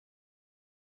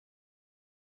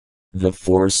The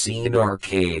foreseen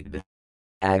arcade.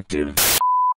 Active.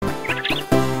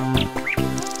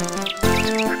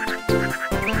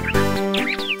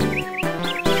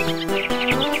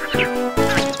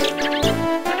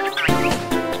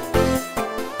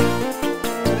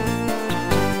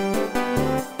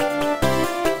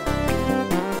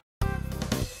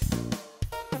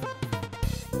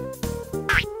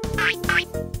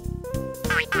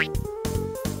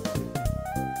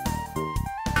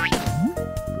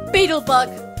 Beetle Bug,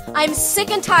 I'm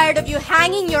sick and tired of you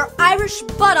hanging your Irish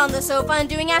butt on the sofa and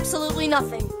doing absolutely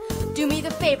nothing. Do me the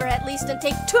favor at least and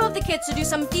take 2 of the kids to do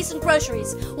some decent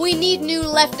groceries. We need new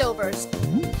leftovers.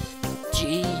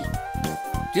 Gee,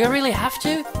 do I really have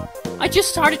to? I just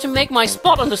started to make my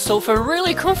spot on the sofa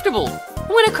really comfortable.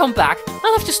 When I come back,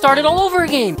 I'll have to start it all over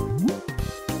again.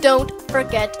 Don't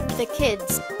forget the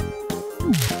kids.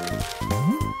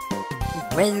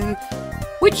 Well,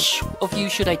 which of you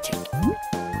should I take?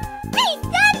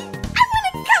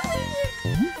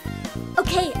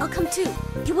 Okay, I'll come too.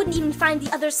 You wouldn't even find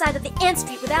the other side of the ant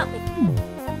street without me.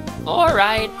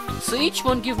 Alright, so each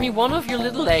one give me one of your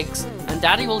little legs, and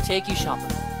Daddy will take you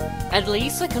shopping. At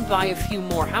least I can buy a few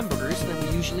more hamburgers than we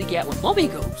usually get when Mommy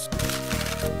goes.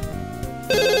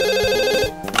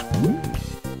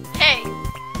 Hey,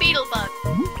 Beetle Bug.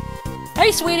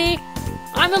 Hey, sweetie!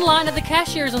 I'm in line at the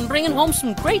cashier's and bringing home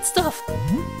some great stuff.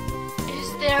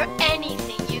 Is there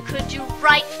anything you could do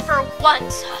right for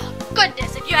once?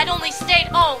 Goodness, if you had only stayed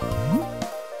home!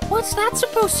 What's that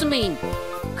supposed to mean?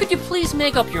 Could you please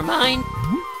make up your mind?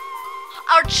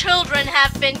 Our children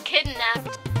have been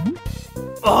kidnapped.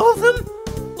 All of them?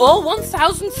 All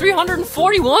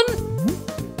 1,341?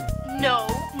 No,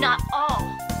 not all.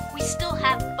 We still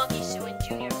have Buggy Sue and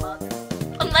Junior Bug.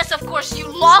 Unless, of course,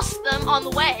 you lost them on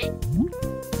the way.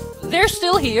 They're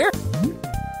still here?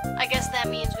 I guess that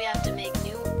means we have to make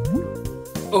new.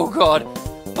 Oh god,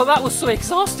 but that was so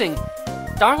exhausting.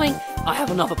 Darling, I have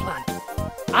another plan.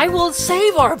 I will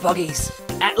save our buggies.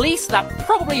 At least that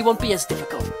probably won't be as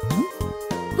difficult.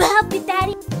 We'll help you,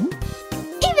 Daddy.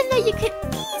 Even though you could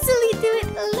easily do it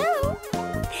alone,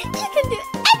 you can do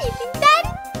anything,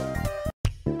 Daddy.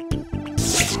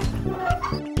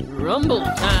 Rumble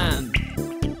time.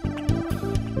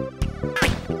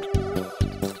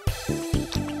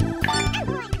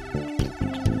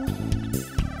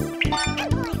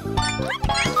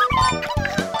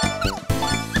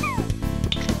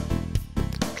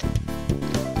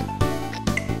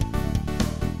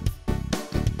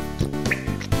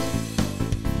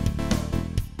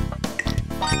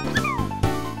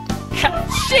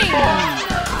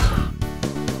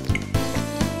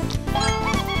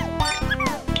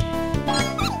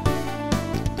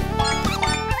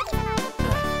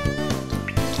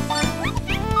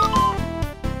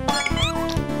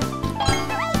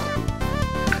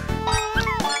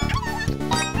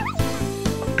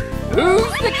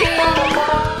 Who's the king?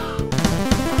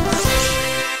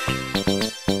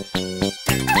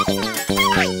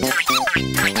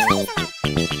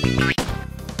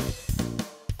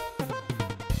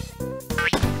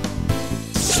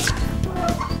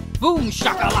 Boom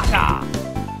shakalaka!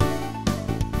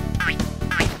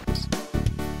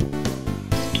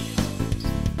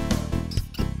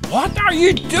 What are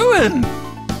you doing?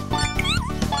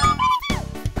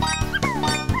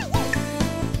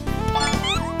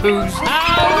 Whose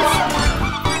house?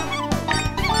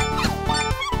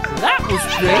 That was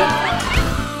great!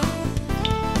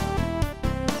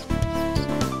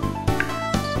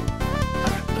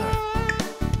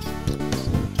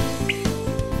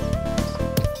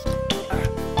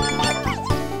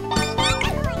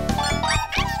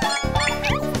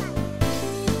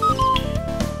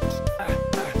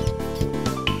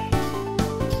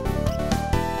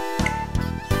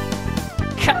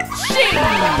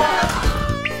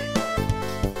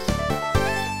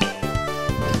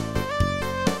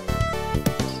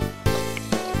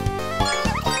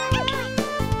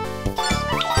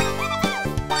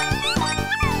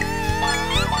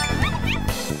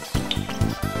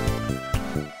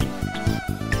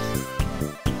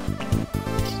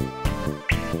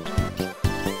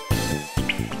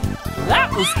 That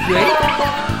was great!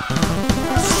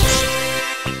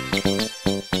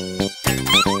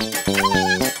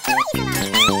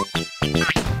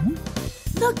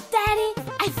 Look, Daddy,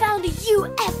 I found a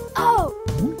UFO.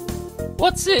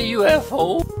 What's a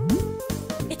UFO?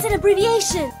 It's an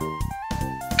abbreviation.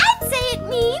 I'd say it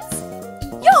means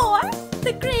you're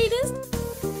the greatest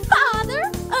father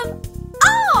of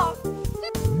all.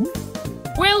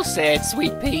 Well said,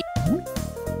 sweet pea.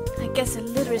 I guess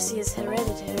illiteracy is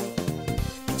hereditary.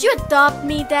 Did you adopt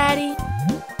me, Daddy?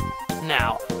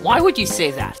 Now, why would you say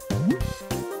that?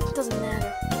 It doesn't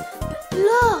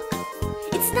Look!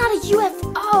 It's not a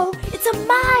UFO, it's a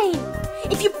mine!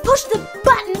 If you push the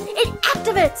button, it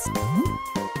activates!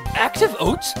 Active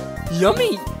oats?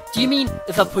 Yummy! Do you mean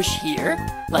if I push here?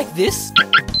 Like this?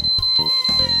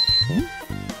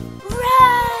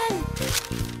 Run!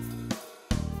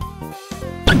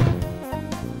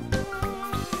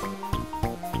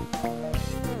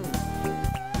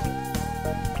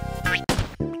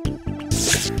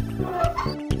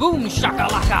 Boom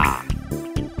shakalaka!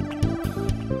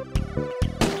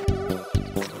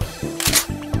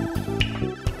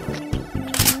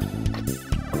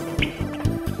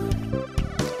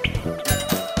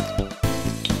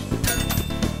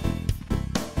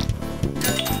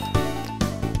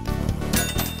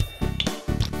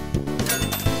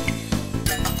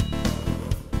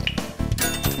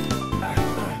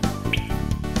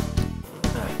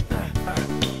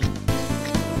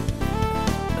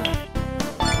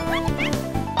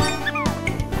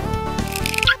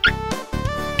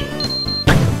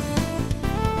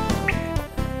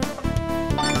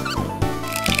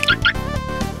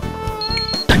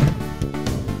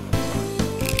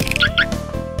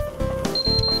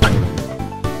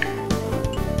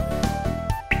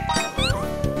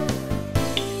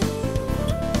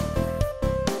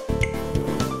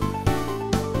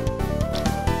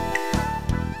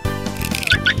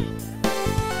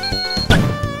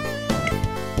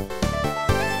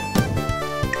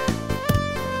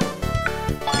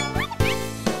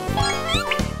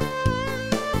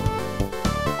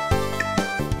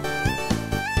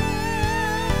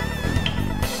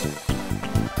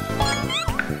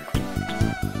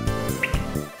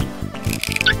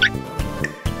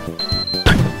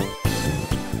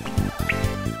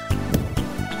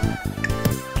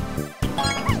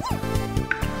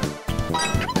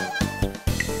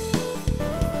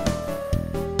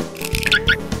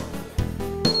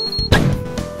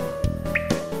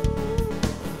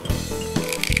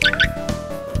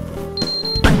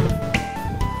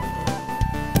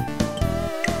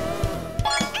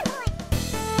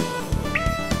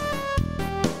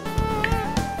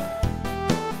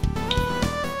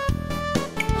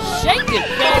 Shake it,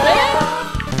 baby!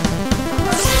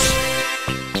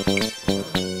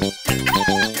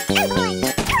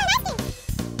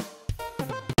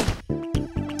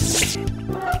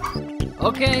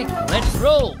 Okay, let's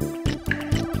roll!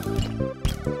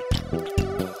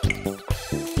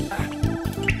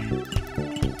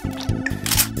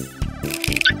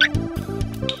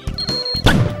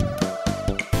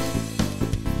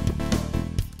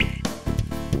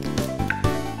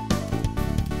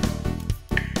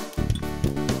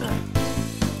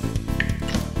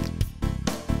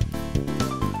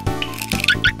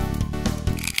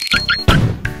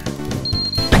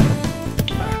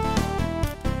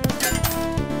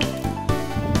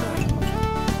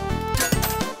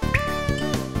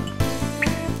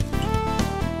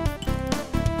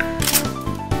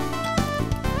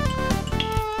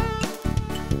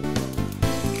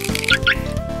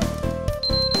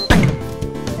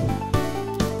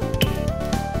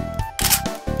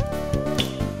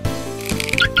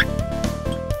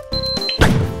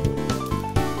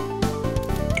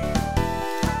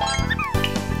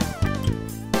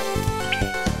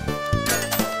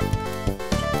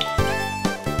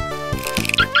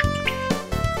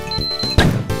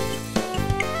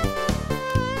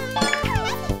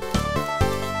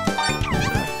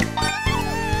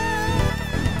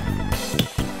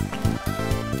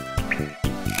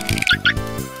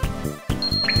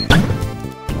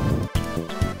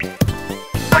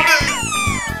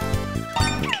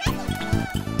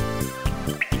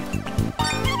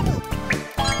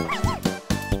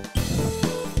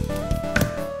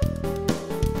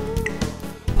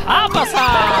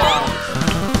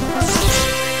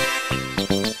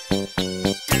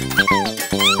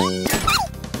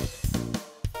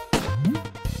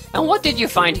 And what did you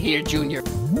find here, Junior?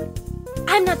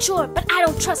 I'm not sure, but I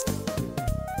don't trust it.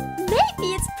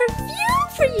 Maybe it's perfume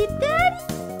for you,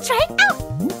 Daddy. Try it out.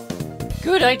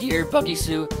 Good idea, Buggy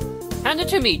Sue. Hand it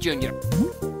to me, Junior.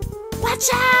 Watch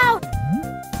out!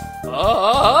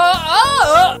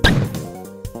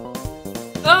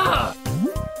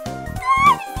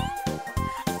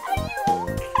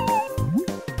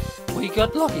 We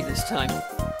got lucky this time.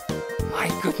 My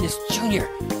goodness, Junior,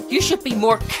 you should be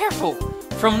more careful.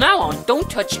 From now on, don't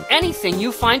touch anything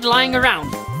you find lying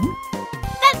around.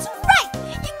 That's right!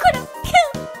 You could have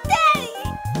killed Daddy!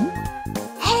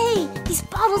 Hey, these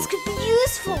bottles could be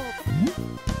useful.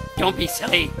 Don't be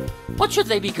silly. What should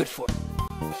they be good for?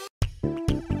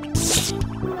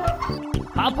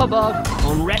 Papa Bug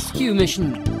on rescue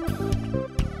mission.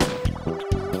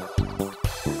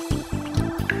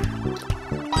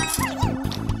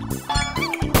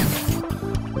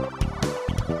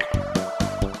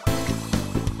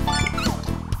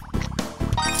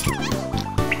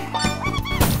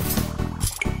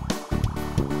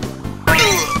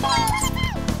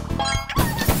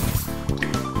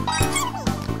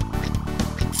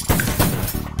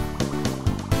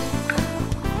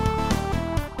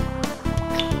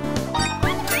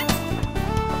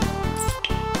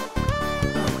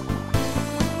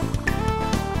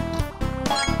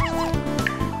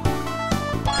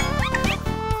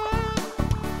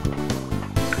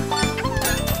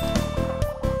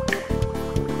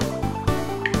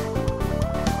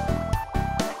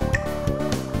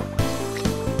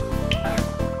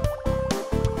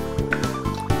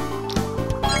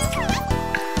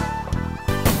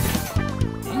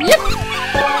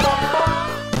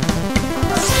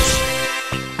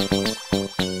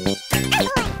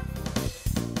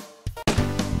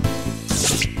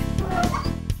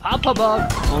 Grandpa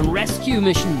Bug on rescue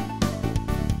mission.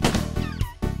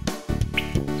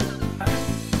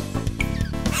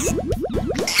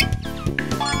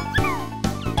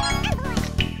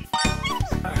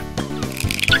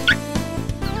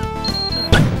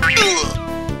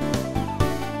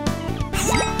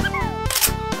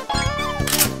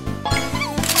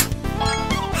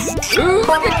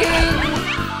 Burger King!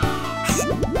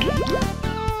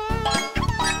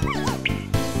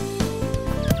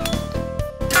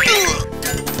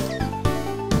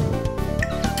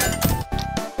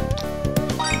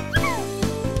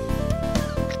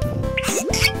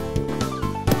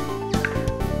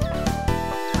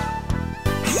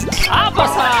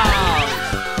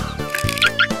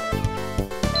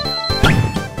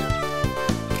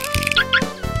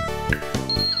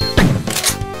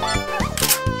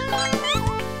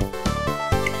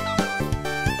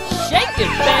 Shake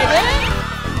it, baby!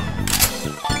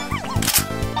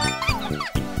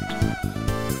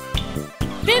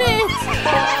 Did it!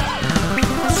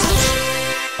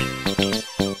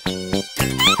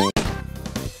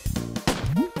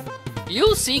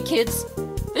 You'll see, kids.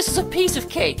 This is a piece of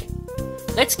cake.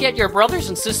 Let's get your brothers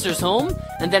and sisters home,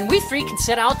 and then we three can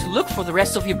set out to look for the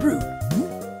rest of your brood.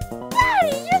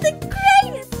 Daddy, you're the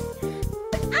greatest!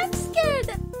 But I'm scared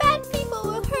that bad people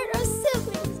will hurt our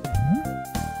siblings.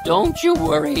 Don't you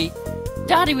worry.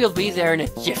 Daddy will be there in a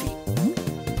jiffy.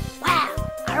 Wow,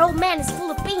 our old man is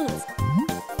full of beans.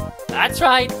 That's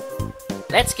right.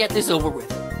 Let's get this over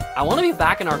with. I want to be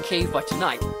back in our cave by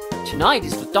tonight. Tonight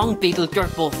is the Dung Beetle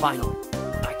Dirt Bowl final.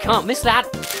 I can't miss that.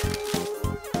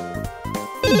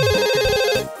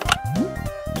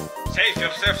 Save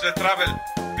yourself the trouble.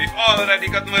 We've already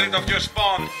gotten rid of your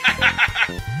spawn.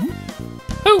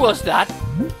 Who was that?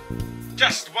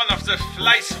 Just one of the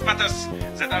fly swatters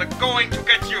that are going to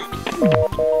get you.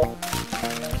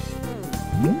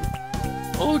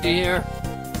 Oh dear.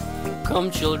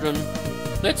 Come, children.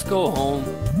 Let's go home.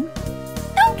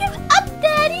 Don't give up,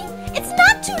 Daddy! It's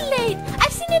not too late!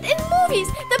 I've seen it in movies!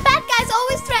 The bad guys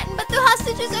always threaten, but the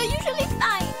hostages are usually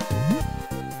fine!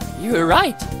 You're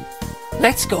right.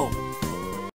 Let's go.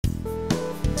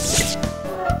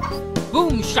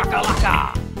 Boom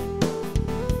shakalaka!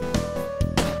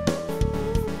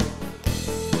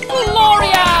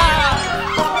 Gloria!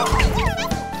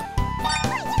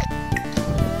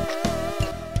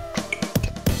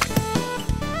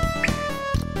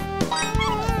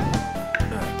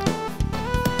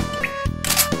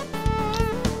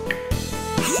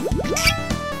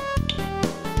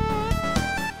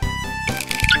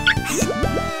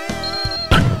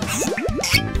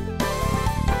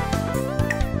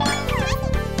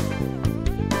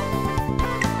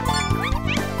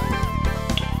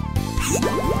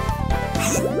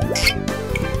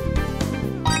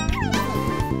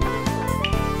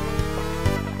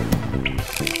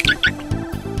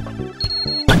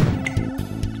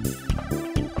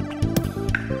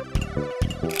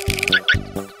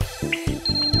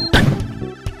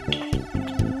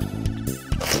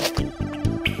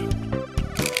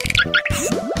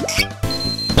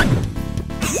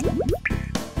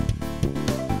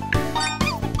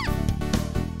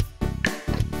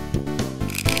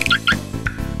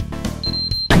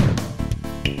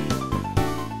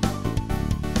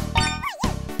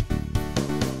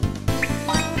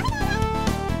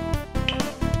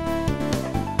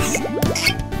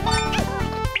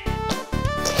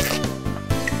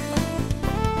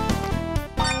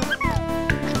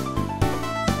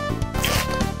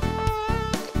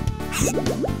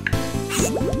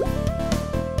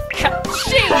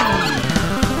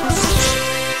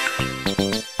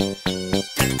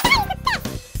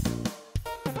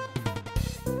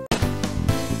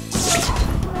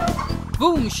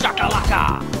 Boom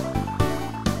shakalaka!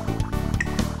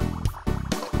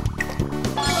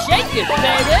 Shake it,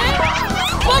 baby!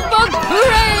 Bug bug,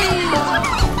 hooray!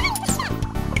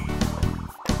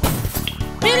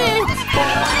 Hit it!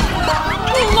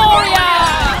 Gloria!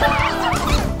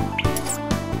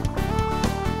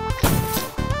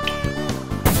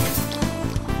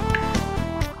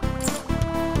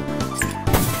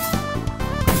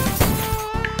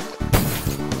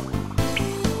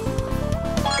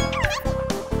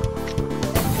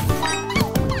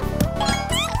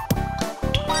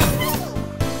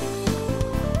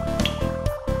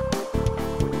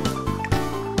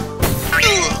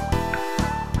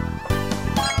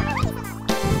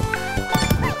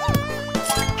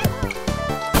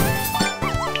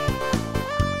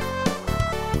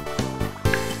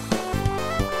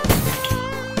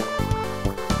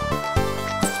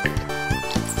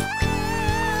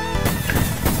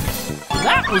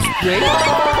 That was great!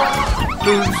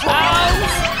 Boom's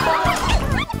house!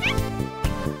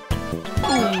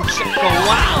 Boom, chicka,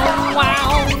 wow,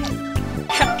 wow.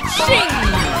 Ka-ching!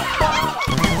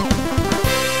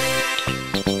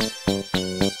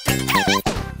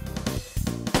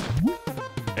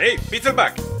 Hey, Beetle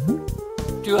Bug!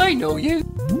 Do I know you?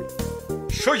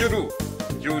 Sure you do.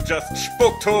 You just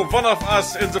spoke to one of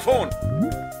us in the phone.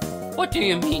 What do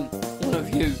you mean, one of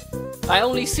you? I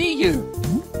only see you.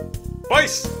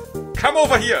 Boys, come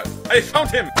over here. I found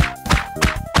him.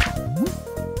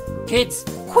 Kids,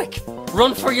 quick,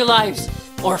 run for your lives,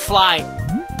 or fly.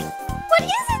 What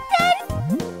is it, Daddy?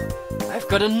 I've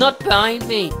got a nut behind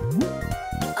me.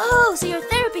 Oh, so your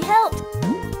therapy helped.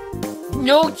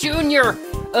 No, Junior,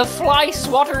 a fly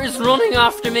swatter is running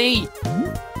after me.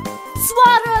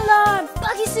 Swatter alarm!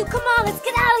 Buggy Suit, come on, let's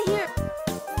get out of here!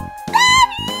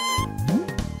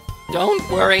 Daddy!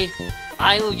 Don't worry,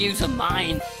 I'll use a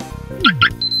mine.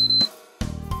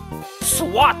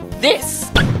 Swat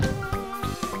this!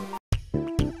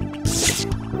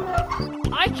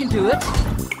 I can do it.